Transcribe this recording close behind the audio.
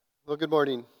Well, good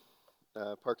morning,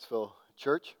 Parksville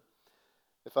Church.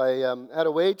 If I had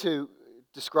a way to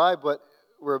describe what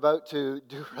we're about to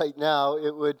do right now,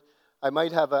 I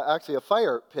might have actually a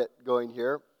fire pit going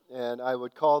here, and I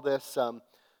would call this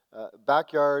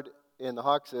backyard in the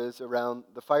Hawkses around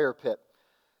the fire pit.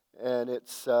 And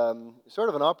it's sort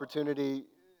of an opportunity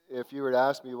if you were to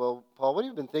ask me, well, Paul, what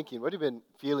have you been thinking? What have you been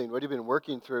feeling? What have you been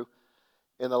working through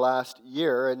in the last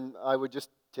year? And I would just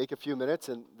take a few minutes,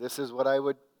 and this is what I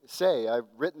would say. I've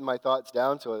written my thoughts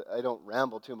down so I don't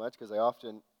ramble too much because I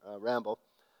often ramble.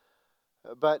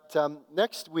 But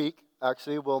next week,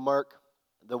 actually, will mark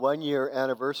the 1-year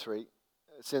anniversary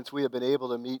since we have been able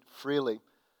to meet freely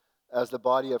as the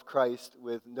body of Christ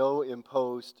with no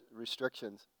imposed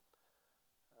restrictions.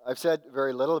 I've said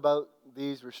very little about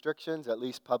these restrictions, at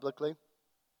least publicly,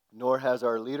 nor has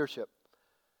our leadership.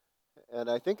 And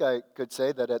I think I could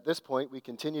say that at this point we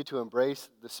continue to embrace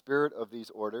the spirit of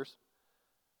these orders.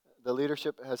 The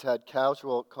leadership has had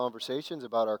casual conversations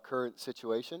about our current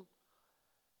situation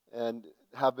and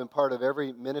have been part of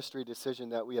every ministry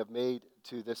decision that we have made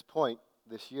to this point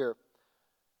this year.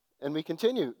 And we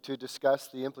continue to discuss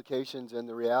the implications and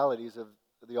the realities of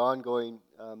the ongoing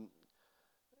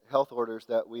health orders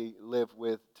that we live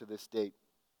with to this date.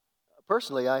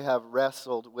 Personally, I have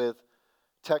wrestled with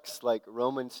texts like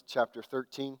Romans chapter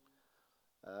 13,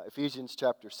 Ephesians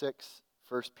chapter 6,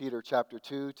 1 Peter chapter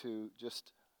 2, to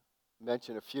just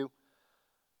mention a few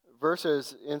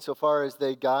verses insofar as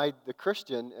they guide the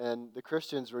Christian and the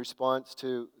Christian's response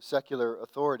to secular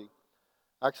authority.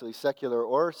 Actually, secular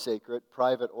or sacred,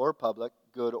 private or public,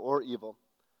 good or evil.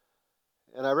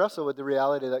 And I wrestle with the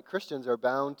reality that Christians are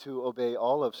bound to obey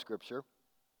all of Scripture,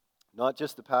 not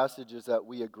just the passages that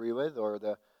we agree with or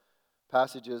the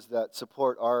passages that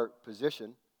support our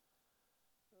position.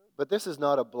 But this is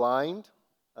not a blind,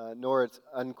 nor its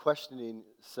unquestioning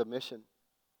submission.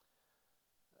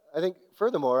 I think,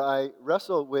 furthermore, I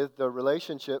wrestle with the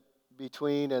relationship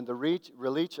between and the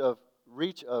reach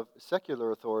of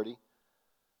secular authority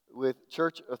with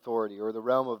church authority or the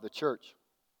realm of the church.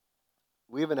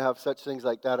 We even have such things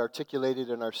like that articulated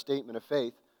in our statement of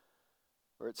faith,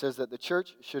 where it says that the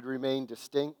church should remain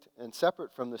distinct and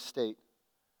separate from the state,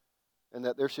 and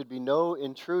that there should be no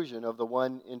intrusion of the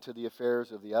one into the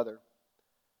affairs of the other.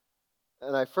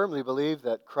 And I firmly believe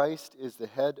that Christ is the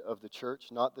head of the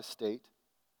church, not the state.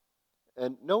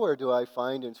 And nowhere do I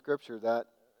find in Scripture that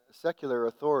secular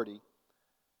authority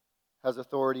has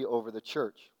authority over the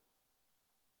church.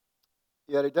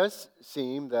 Yet it does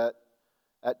seem that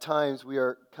at times we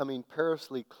are coming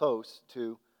perilously close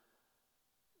to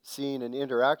seeing an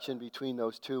interaction between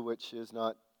those two which is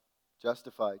not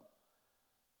justified.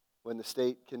 When the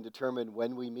state can determine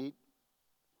when we meet,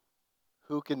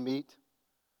 who can meet,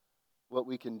 what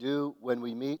we can do when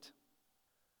we meet,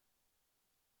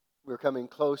 we're coming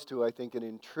close to, I think, an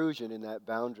intrusion in that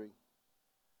boundary.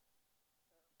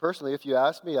 Personally, if you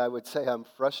ask me, I would say I'm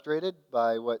frustrated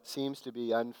by what seems to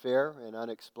be unfair and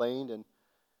unexplained and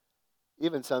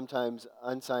even sometimes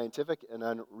unscientific and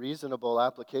unreasonable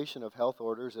application of health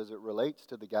orders as it relates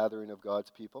to the gathering of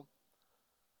God's people.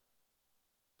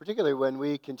 Particularly when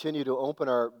we continue to open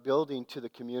our building to the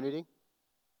community,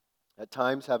 at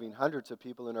times having hundreds of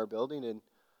people in our building in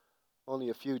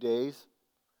only a few days,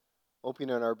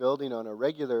 opening our building on a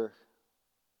regular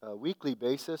weekly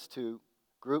basis to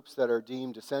groups that are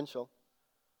deemed essential.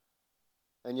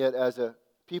 And yet, as a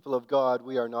people of God,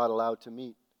 we are not allowed to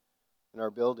meet in our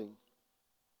building.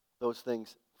 Those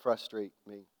things frustrate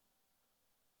me.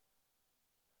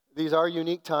 These are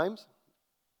unique times,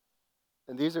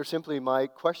 and these are simply my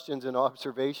questions and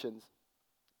observations.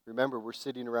 Remember, we're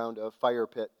sitting around a fire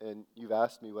pit, and you've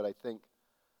asked me what I think.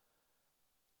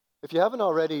 If you haven't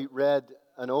already read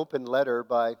an open letter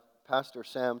by Pastor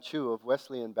Sam Chu of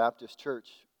Wesleyan Baptist Church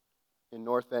in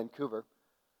North Vancouver,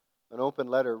 an open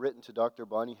letter written to Dr.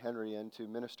 Bonnie Henry and to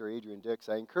Minister Adrian Dix,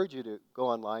 I encourage you to go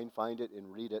online, find it,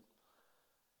 and read it.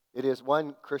 It is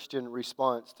one Christian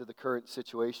response to the current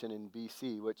situation in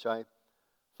BC, which I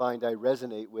find I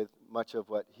resonate with much of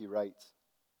what he writes.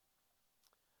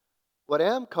 What I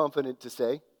am confident to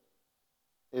say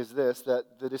is this,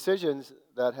 that the decisions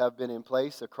that have been in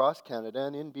place across Canada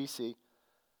and in BC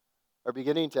are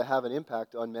beginning to have an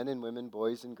impact on men and women,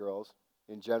 boys and girls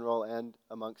in general and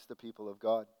amongst the people of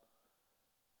God.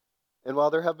 And while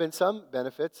there have been some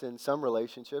benefits in some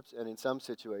relationships and in some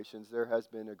situations, there has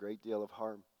been a great deal of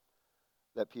harm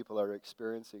that people are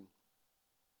experiencing.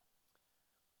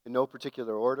 In no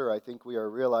particular order, I think we are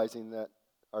realizing that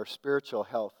our spiritual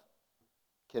health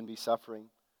can be suffering.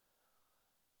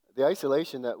 The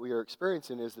isolation that we are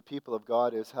experiencing as the people of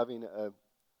God is having a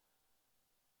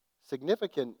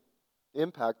significant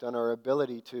impact on our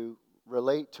ability to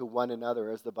relate to one another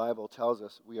as the Bible tells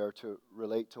us we are to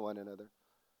relate to one another.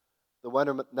 The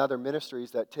one another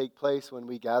ministries that take place when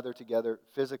we gather together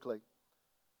physically.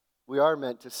 We are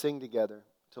meant to sing together,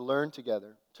 to learn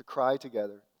together, to cry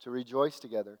together, to rejoice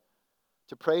together,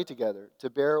 to pray together, to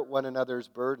bear one another's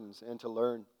burdens, and to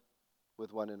learn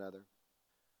with one another.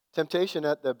 Temptation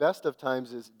at the best of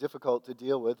times is difficult to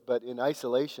deal with, but in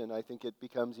isolation, I think it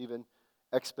becomes even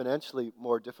exponentially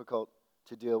more difficult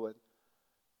to deal with.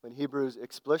 When Hebrews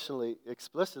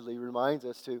explicitly reminds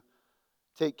us to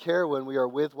take care when we are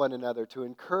with one another, to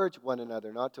encourage one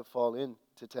another not to fall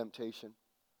into temptation.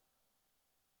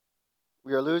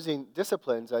 We are losing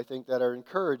disciplines, I think, that are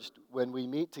encouraged when we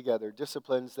meet together,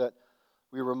 disciplines that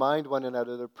we remind one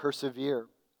another to persevere,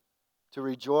 to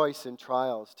rejoice in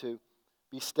trials, to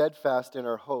be steadfast in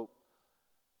our hope,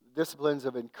 disciplines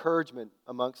of encouragement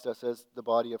amongst us as the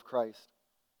body of Christ.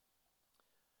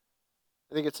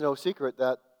 I think it's no secret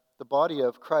that the body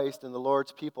of Christ and the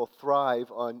Lord's people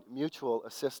thrive on mutual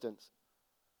assistance,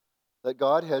 that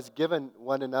God has given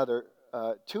one another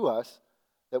to us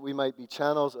that we might be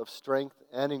channels of strength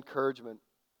and encouragement.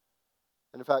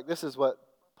 And in fact, this is what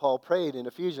Paul prayed in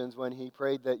Ephesians when he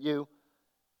prayed that you,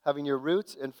 having your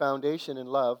roots and foundation in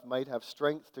love, might have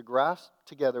strength to grasp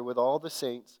together with all the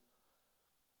saints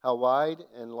how wide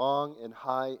and long and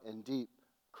high and deep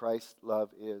Christ's love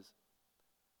is.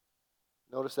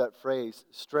 Notice that phrase,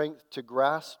 strength to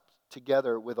grasp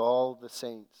together with all the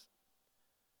saints.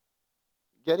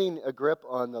 Getting a grip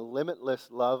on the limitless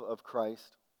love of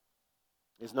Christ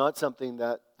is not something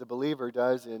that the believer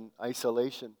does in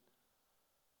isolation.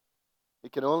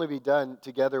 It can only be done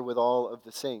together with all of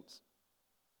the saints.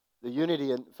 The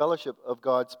unity and fellowship of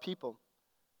God's people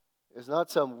is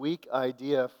not some weak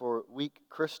idea for weak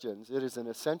Christians. It is an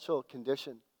essential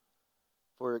condition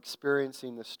for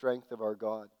experiencing the strength of our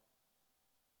God.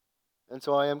 And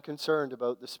so I am concerned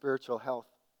about the spiritual health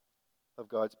of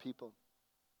God's people.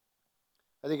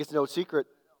 I think it's no secret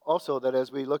also that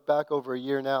as we look back over a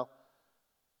year now,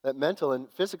 that mental and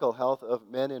physical health of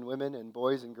men and women and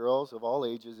boys and girls of all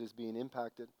ages is being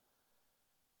impacted.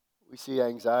 We see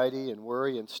anxiety and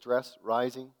worry and stress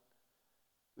rising.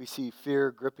 We see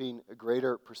fear gripping a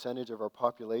greater percentage of our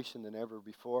population than ever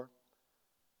before.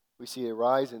 We see a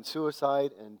rise in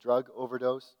suicide and drug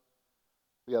overdose.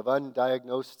 We have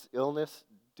undiagnosed illness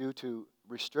due to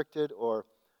restricted or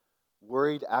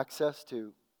worried access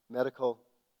to medical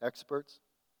experts.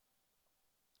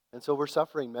 And so we're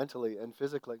suffering mentally and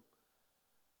physically.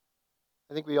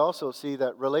 I think we also see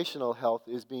that relational health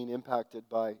is being impacted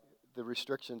by the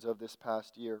restrictions of this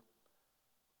past year.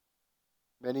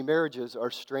 Many marriages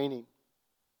are straining.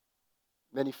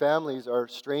 Many families are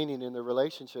straining in their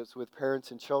relationships with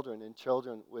parents and children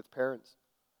with parents.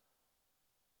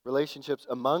 Relationships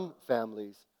among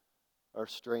families are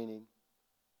straining.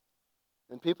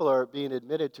 And people are being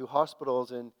admitted to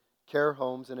hospitals and care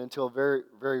homes, and until very,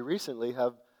 very recently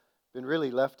have been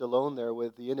really left alone there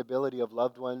with the inability of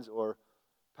loved ones or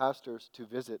pastors to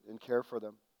visit and care for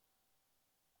them.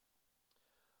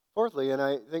 Fourthly, and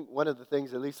I think one of the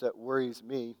things at least that worries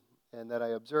me and that I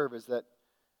observe is that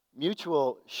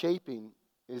mutual shaping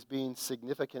is being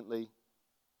significantly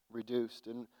reduced.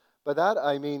 And by that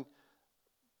I mean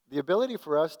the ability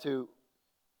for us to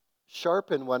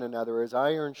sharpen one another as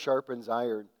iron sharpens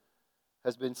iron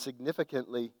has been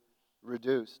significantly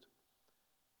reduced.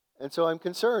 And so I'm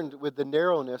concerned with the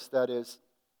narrowness that is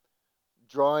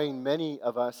drawing many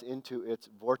of us into its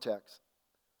vortex.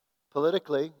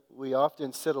 Politically, we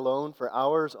often sit alone for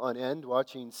hours on end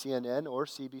watching CNN or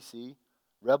CBC,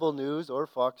 Rebel News or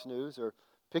Fox News, or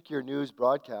pick your news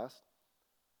broadcast.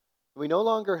 We no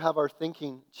longer have our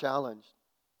thinking challenged.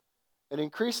 And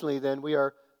increasingly then we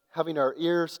are having our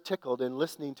ears tickled and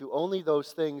listening to only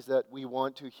those things that we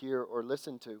want to hear or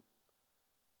listen to.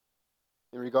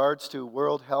 In regards to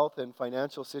world health and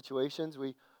financial situations,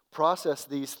 we process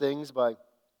these things by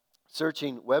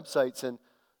searching websites and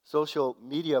social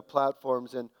media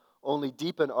platforms and only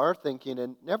deepen our thinking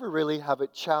and never really have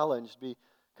it challenged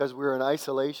because we're in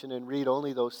isolation and read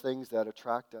only those things that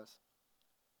attract us.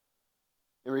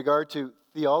 In regard to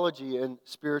theology and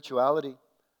spirituality,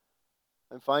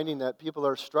 I'm finding that people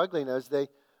are struggling as they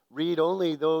read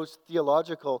only those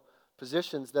theological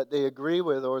positions that they agree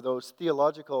with or those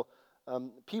theological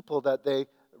people that they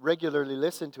regularly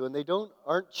listen to, and they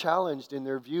aren't challenged in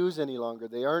their views any longer.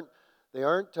 They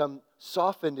aren't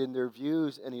softened in their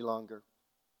views any longer.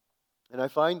 And I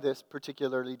find this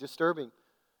particularly disturbing,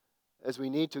 as we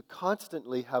need to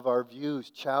constantly have our views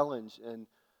challenged and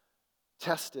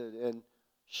tested and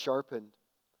sharpened.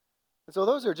 And so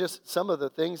those are just some of the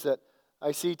things that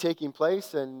I see taking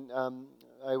place, and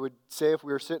I would say if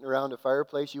we were sitting around a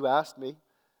fireplace, you asked me,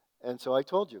 and so I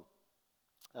told you.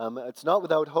 It's not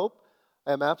without hope.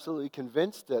 I am absolutely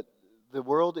convinced that the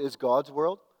world is God's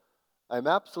world. I'm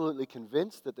absolutely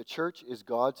convinced that the church is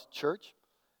God's church,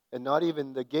 and not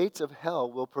even the gates of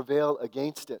hell will prevail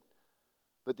against it.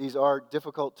 But these are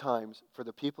difficult times for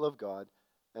the people of God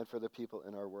and for the people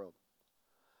in our world.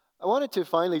 I wanted to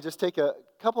finally just take a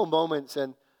couple moments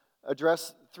and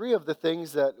address three of the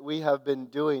things that we have been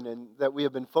doing and that we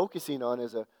have been focusing on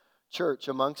as a church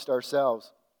amongst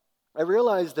ourselves. I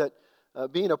realize that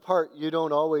being apart, you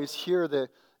don't always hear the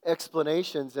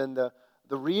explanations and the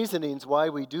reasonings why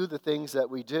we do the things that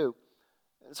we do.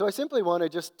 So I simply want to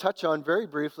just touch on very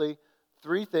briefly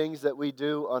three things that we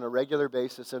do on a regular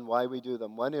basis and why we do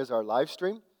them. One is our live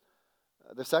stream.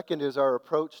 The second is our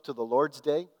approach to the Lord's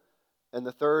Day. And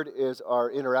the third is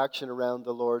our interaction around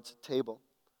the Lord's table.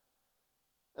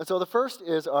 And so the first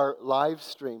is our live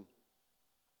stream.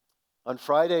 On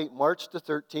Friday, March the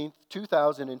 13th,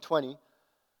 2020,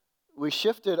 we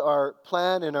shifted our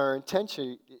plan and our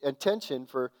intention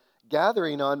for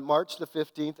gathering on March the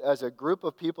 15th as a group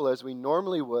of people as we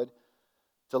normally would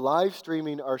to live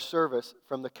streaming our service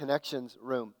from the Connections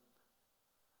room.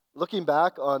 Looking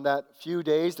back on that few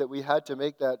days that we had to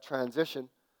make that transition,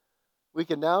 we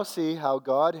can now see how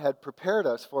God had prepared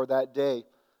us for that day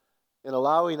in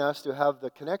allowing us to have the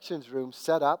Connections room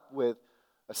set up with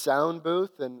a sound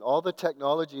booth and all the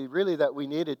technology really that we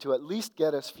needed to at least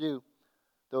get us through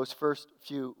those first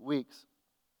few weeks.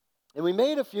 And we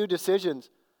made a few decisions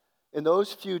in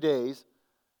those few days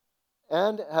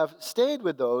and have stayed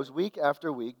with those week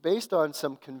after week based on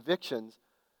some convictions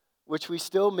which we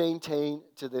still maintain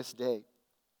to this day.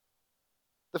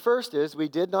 The first is we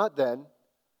did not then,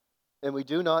 and we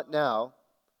do not now,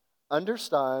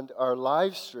 understand our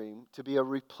live stream to be a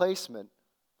replacement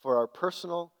for our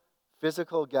personal,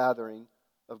 physical gathering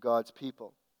of God's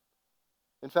people.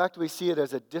 In fact, we see it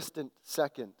as a distant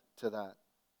second to that.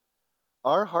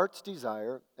 Our heart's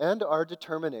desire and our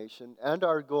determination and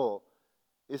our goal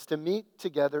is to meet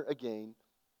together again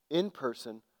in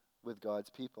person with God's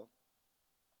people.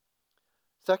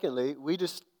 Secondly, we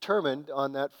determined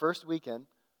on that first weekend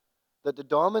that the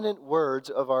dominant words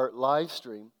of our live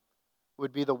stream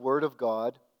would be the Word of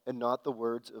God and not the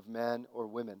words of man or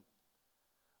women.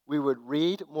 We would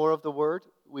read more of the Word,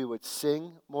 we would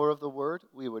sing more of the Word,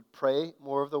 we would pray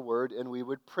more of the Word, and we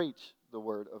would preach the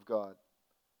Word of God.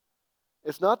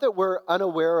 It's not that we're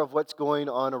unaware of what's going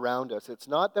on around us. It's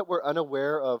not that we're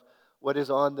unaware of what is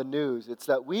on the news. It's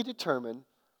that we determined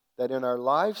that in our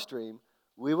live stream,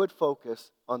 we would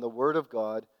focus on the Word of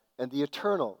God and the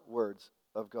eternal words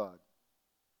of God.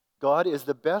 God is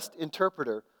the best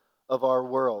interpreter of our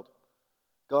world.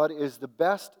 God is the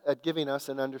best at giving us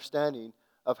an understanding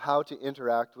of how to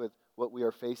interact with what we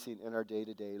are facing in our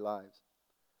day-to-day lives.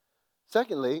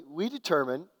 Secondly, we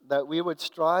determined that we would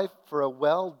strive for a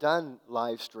well-done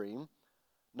live stream,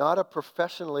 not a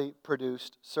professionally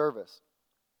produced service.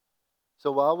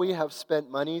 So while we have spent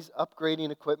monies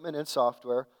upgrading equipment and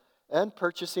software and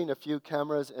purchasing a few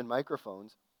cameras and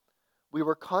microphones, we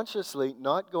were consciously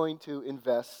not going to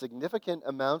invest significant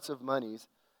amounts of monies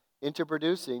into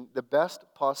producing the best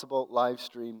possible live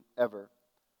stream ever.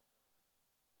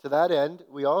 To that end,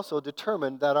 we also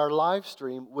determined that our live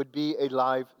stream would be a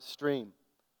live stream.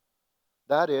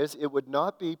 That is, it would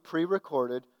not be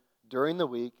pre-recorded during the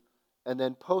week and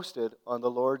then posted on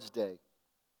the Lord's Day.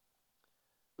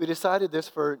 We decided this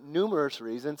for numerous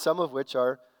reasons, some of which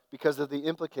are because of the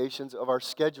implications of our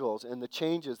schedules and the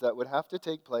changes that would have to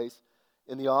take place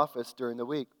in the office during the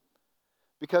week.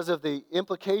 Because of the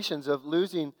implications of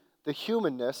losing the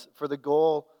humanness for the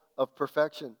goal of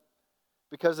perfection.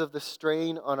 Because of the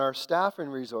strain on our staff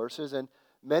and resources, and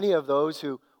many of those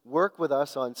who work with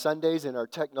us on Sundays in our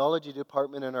technology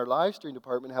department and our live stream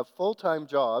department have full-time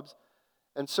jobs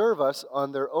and serve us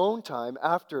on their own time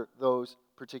after those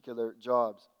particular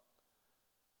jobs.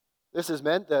 This has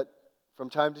meant that from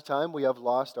time to time we have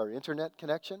lost our internet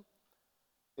connection.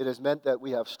 It has meant that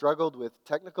we have struggled with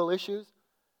technical issues,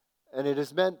 and it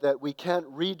has meant that we can't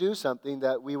redo something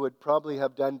that we would probably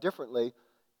have done differently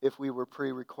if we were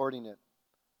pre-recording it.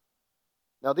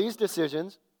 Now, these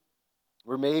decisions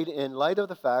were made in light of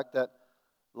the fact that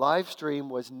live stream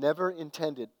was never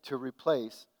intended to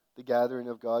replace the gathering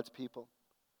of God's people.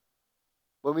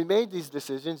 When we made these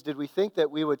decisions, did we think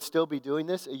that we would still be doing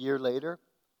this a year later?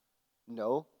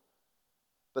 No.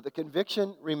 But the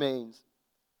conviction remains.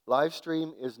 Live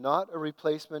stream is not a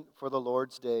replacement for the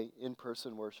Lord's Day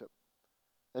in-person worship.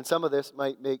 And some of this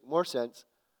might make more sense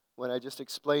when I just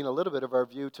explain a little bit of our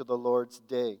view to the Lord's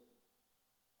Day.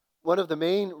 One of the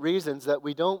main reasons that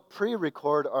we don't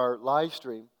pre-record our live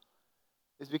stream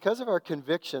is because of our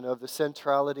conviction of the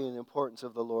centrality and importance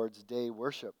of the Lord's Day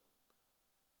worship.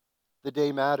 The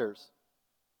day matters.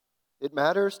 It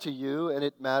matters to you and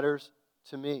it matters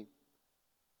to me.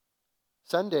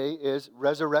 Sunday is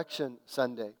Resurrection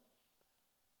Sunday.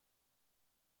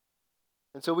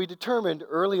 And so we determined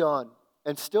early on,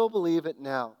 and still believe it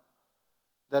now,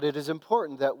 that it is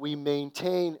important that we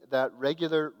maintain that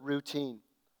regular routine.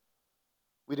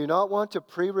 We do not want to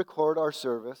pre-record our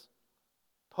service,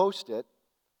 post it,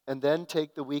 and then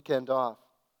take the weekend off.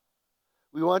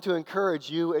 We want to encourage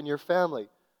you and your family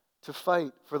to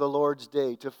fight for the Lord's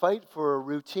Day, to fight for a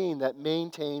routine that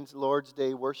maintains Lord's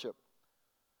Day worship.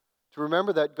 To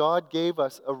remember that God gave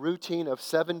us a routine of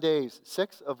 7 days,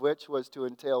 6 of which was to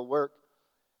entail work,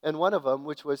 and one of them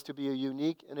which was to be a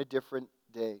unique and a different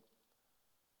day.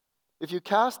 If you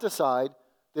cast aside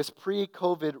this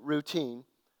pre-COVID routine,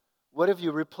 what have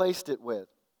you replaced it with?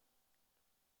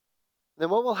 Then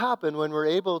what will happen when we're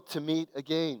able to meet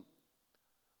again?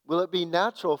 Will it be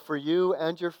natural for you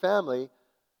and your family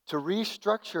to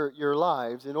restructure your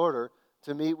lives in order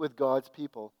to meet with God's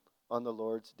people on the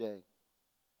Lord's Day?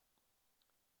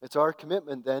 It's our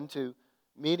commitment then to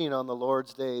meeting on the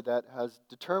Lord's Day that has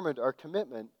determined our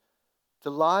commitment to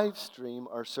live stream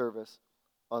our service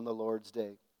on the Lord's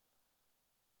Day.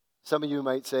 Some of you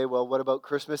might say, well, what about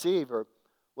Christmas Eve? Or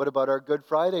what about our Good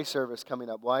Friday service coming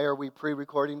up? Why are we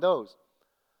pre-recording those?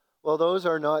 Well, those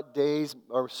are not days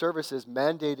or services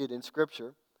mandated in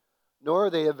Scripture, nor are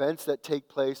they events that take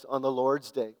place on the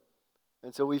Lord's Day.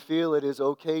 And so we feel it is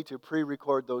okay to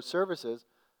pre-record those services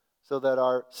so that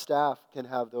our staff can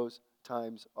have those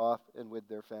times off and with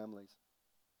their families.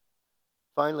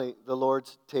 Finally, the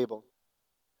Lord's table.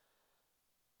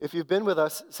 If you've been with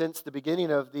us since the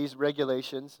beginning of these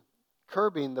regulations,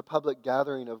 curbing the public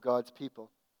gathering of God's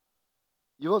people,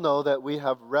 you will know that we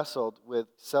have wrestled with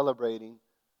celebrating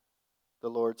the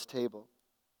Lord's table.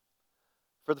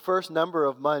 For the first number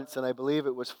of months, and I believe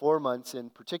it was 4 months in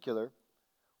particular,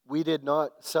 we did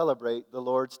not celebrate the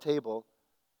Lord's table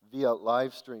via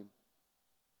live stream.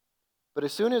 But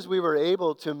as soon as we were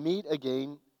able to meet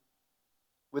again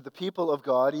with the people of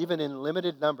God, even in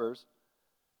limited numbers,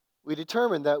 we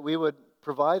determined that we would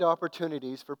provide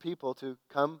opportunities for people to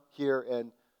come here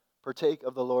and partake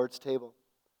of the Lord's table.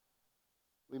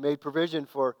 We made provision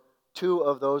for 2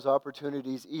 of those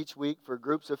opportunities each week for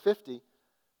groups of 50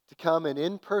 to come and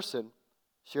in person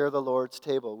share the Lord's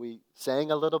table. We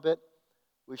sang a little bit,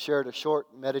 we shared a short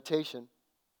meditation,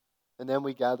 and then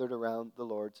we gathered around the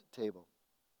Lord's table.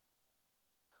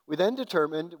 We then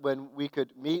determined when we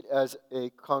could meet as a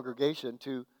congregation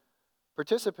to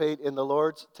participate in the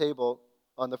Lord's table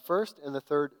on the first and the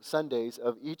third Sundays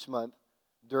of each month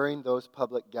during those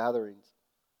public gatherings.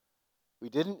 We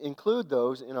didn't include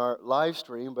those in our live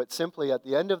stream, but simply at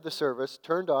the end of the service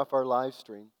turned off our live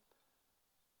stream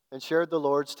and shared the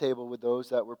Lord's table with those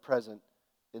that were present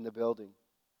in the building.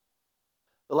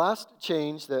 The last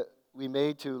change that we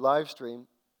made to live stream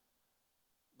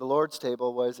the Lord's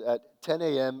table was at 10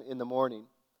 a.m. in the morning,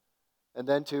 and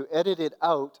then to edit it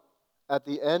out at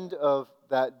the end of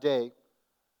that day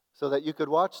so that you could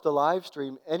watch the live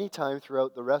stream anytime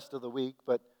throughout the rest of the week,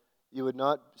 but you would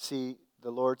not see the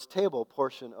Lord's table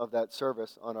portion of that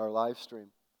service on our live stream.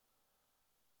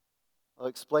 I'll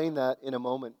explain that in a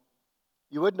moment.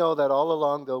 You would know that all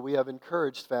along, though, we have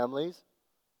encouraged families,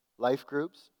 life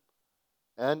groups,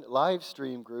 and live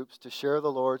stream groups to share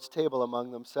the Lord's table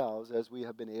among themselves as we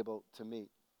have been able to meet.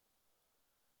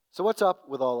 So what's up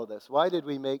with all of this? Why did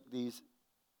we make these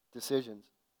decisions?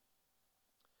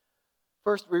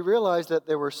 First, we realized that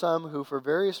there were some who, for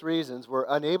various reasons, were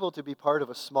unable to be part of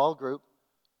a small group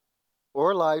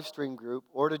or live stream group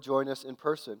or to join us in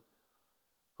person,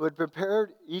 who had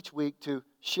prepared each week to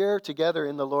share together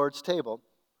in the Lord's table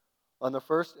on the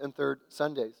first and third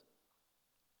Sundays.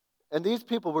 And these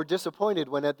people were disappointed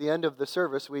when at the end of the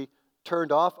service we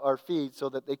turned off our feed so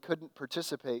that they couldn't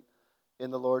participate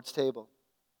in the Lord's table.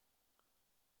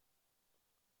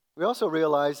 We also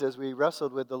realized as we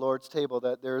wrestled with the Lord's table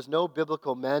that there is no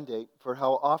biblical mandate for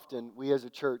how often we as a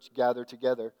church gather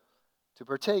together to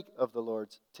partake of the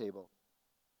Lord's table.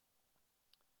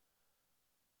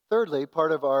 Thirdly,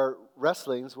 part of our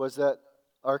wrestlings was that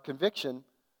our conviction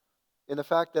in the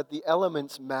fact that the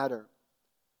elements matter.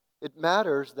 It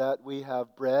matters that we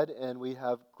have bread and we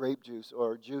have grape juice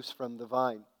or juice from the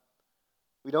vine.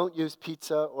 We don't use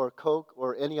pizza or Coke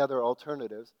or any other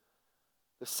alternatives.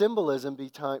 The symbolism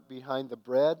behind the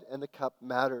bread and the cup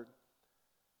mattered.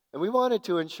 And we wanted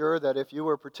to ensure that if you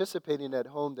were participating at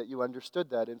home that you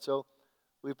understood that. And so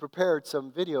we prepared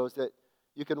some videos that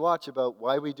you can watch about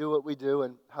why we do what we do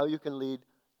and how you can lead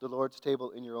the Lord's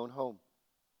table in your own home.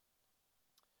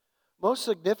 Most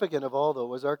significant of all, though,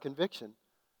 was our conviction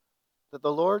that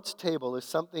the Lord's table is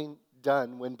something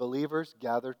done when believers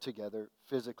gather together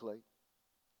physically.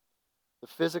 The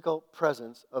physical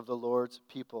presence of the Lord's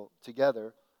people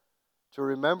together to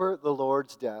remember the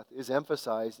Lord's death is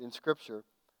emphasized in Scripture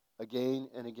again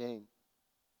and again.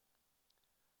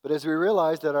 But as we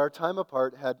realized that our time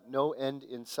apart had no end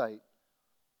in sight,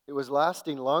 it was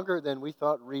lasting longer than we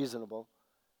thought reasonable,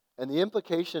 and the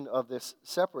implication of this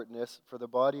separateness for the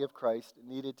body of Christ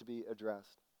needed to be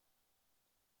addressed.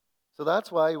 So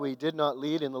that's why we did not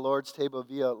lead in the Lord's table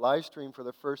via live stream for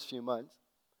the first few months.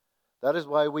 That is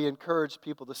why we encouraged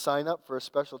people to sign up for a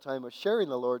special time of sharing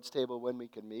the Lord's table when we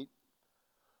could meet.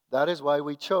 That is why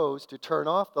we chose to turn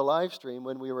off the live stream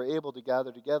when we were able to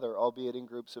gather together, albeit in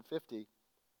groups of 50,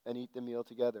 and eat the meal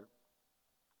together.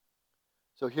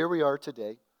 So here we are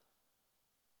today.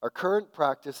 Our current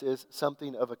practice is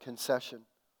something of a concession,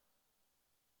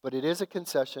 but it is a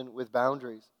concession with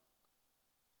boundaries,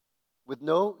 with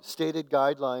no stated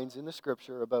guidelines in the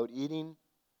Scripture about eating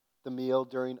the meal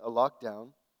during a lockdown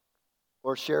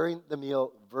or sharing the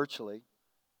meal virtually.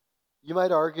 You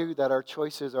might argue that our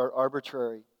choices are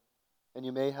arbitrary, and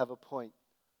you may have a point.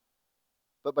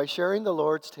 But by sharing the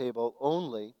Lord's table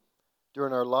only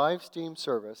during our live stream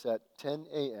service at 10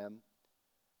 a.m.,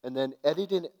 and then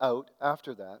editing out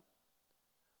after that,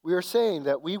 we are saying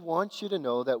that we want you to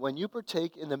know that when you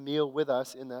partake in the meal with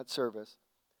us in that service,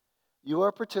 you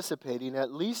are participating,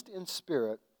 at least in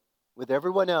spirit, with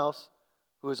everyone else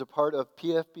who is a part of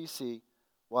PFBC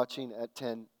watching at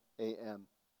 10 a.m.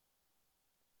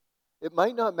 It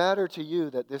might not matter to you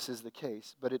that this is the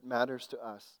case, but it matters to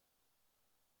us.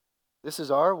 This is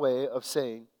our way of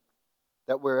saying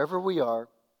that wherever we are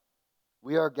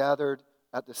gathered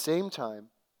at the same time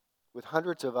with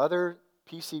hundreds of other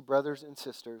PFBC brothers and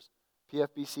sisters,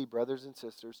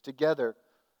 together,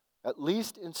 at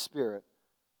least in spirit,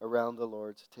 around the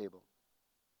Lord's table.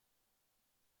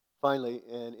 Finally,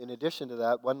 and in addition to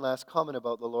that, one last comment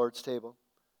about the Lord's table.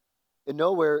 In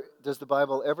nowhere does the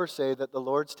Bible ever say that the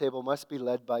Lord's table must be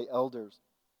led by elders,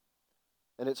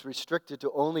 and it's restricted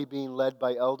to only being led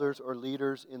by elders or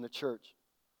leaders in the church.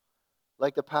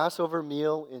 Like the Passover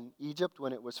meal in Egypt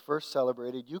when it was first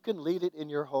celebrated, you can lead it in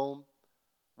your home,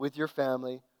 with your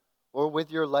family, or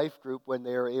with your life group when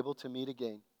they are able to meet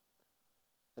again.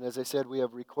 And as I said, we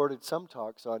have recorded some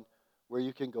talks on where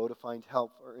you can go to find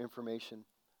help or information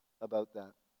about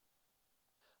that.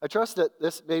 I trust that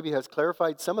this maybe has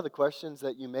clarified some of the questions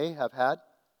that you may have had.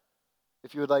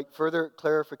 If you would like further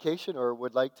clarification or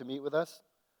would like to meet with us,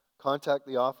 contact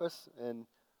the office and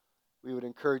we would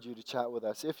encourage you to chat with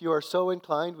us. If you are so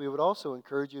inclined, we would also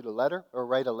encourage you to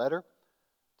write a letter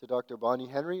to Dr. Bonnie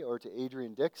Henry or to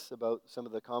Adrian Dix about some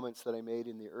of the comments that I made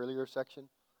in the earlier section.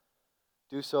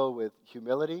 Do so with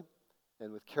humility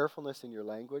and with carefulness in your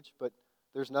language, but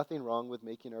there's nothing wrong with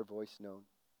making our voice known.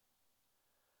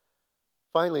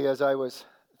 Finally, as I was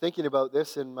thinking about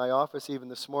this in my office even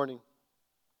this morning,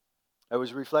 I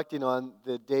was reflecting on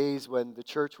the days when the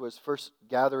church was first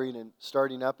gathering and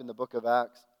starting up in the book of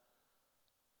Acts.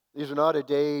 These were not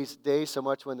days so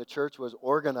much when the church was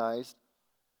organized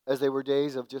as they were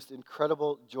days of just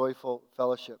incredible, joyful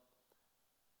fellowship.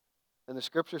 And the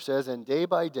Scripture says, and day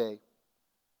by day,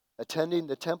 attending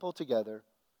the temple together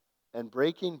and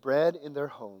breaking bread in their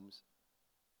homes,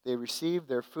 they received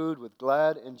their food with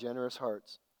glad and generous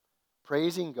hearts,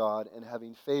 praising God and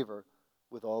having favor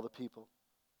with all the people.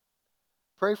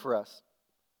 Pray for us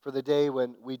for the day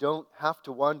when we don't have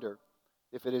to wonder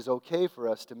if it is okay for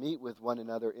us to meet with one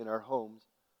another in our homes.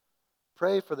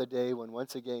 Pray for the day when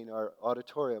once again our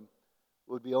auditorium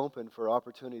would be open for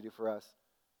opportunity for us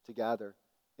to gather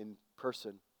in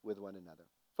person with one another.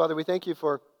 Father, we thank you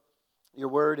for your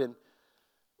word, and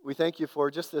we thank you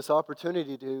for just this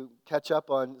opportunity to catch up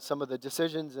on some of the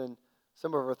decisions and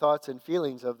some of our thoughts and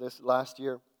feelings of this last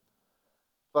year.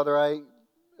 Father, I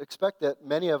expect that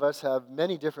many of us have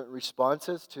many different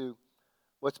responses to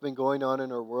what's been going on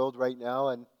in our world right now,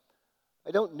 and I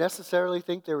don't necessarily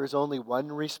think there is only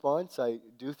one response. I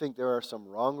do think there are some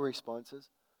wrong responses.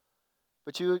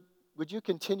 But would you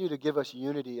continue to give us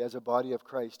unity as a body of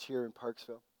Christ here in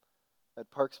Parksville,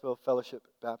 at Parksville Fellowship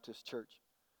Baptist Church?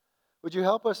 Would you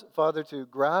help us, Father, to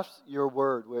grasp your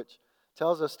word, which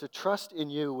tells us to trust in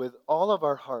you with all of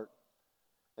our heart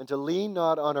and to lean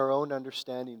not on our own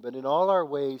understanding, but in all our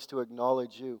ways to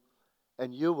acknowledge you,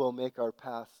 and you will make our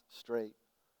path straight.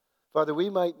 Father, we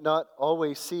might not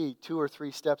always see 2 or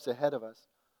 3 steps ahead of us,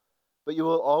 but you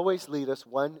will always lead us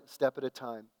one step at a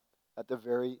time, at the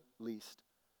very least.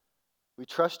 We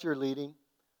trust your leading,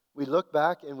 We look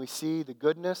back and we see the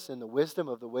goodness and the wisdom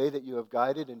of the way that you have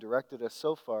guided and directed us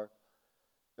so far,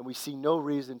 and we see no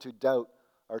reason to doubt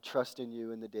our trust in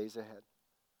you in the days ahead.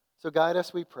 So guide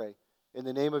us, we pray. In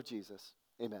the name of Jesus,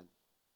 amen.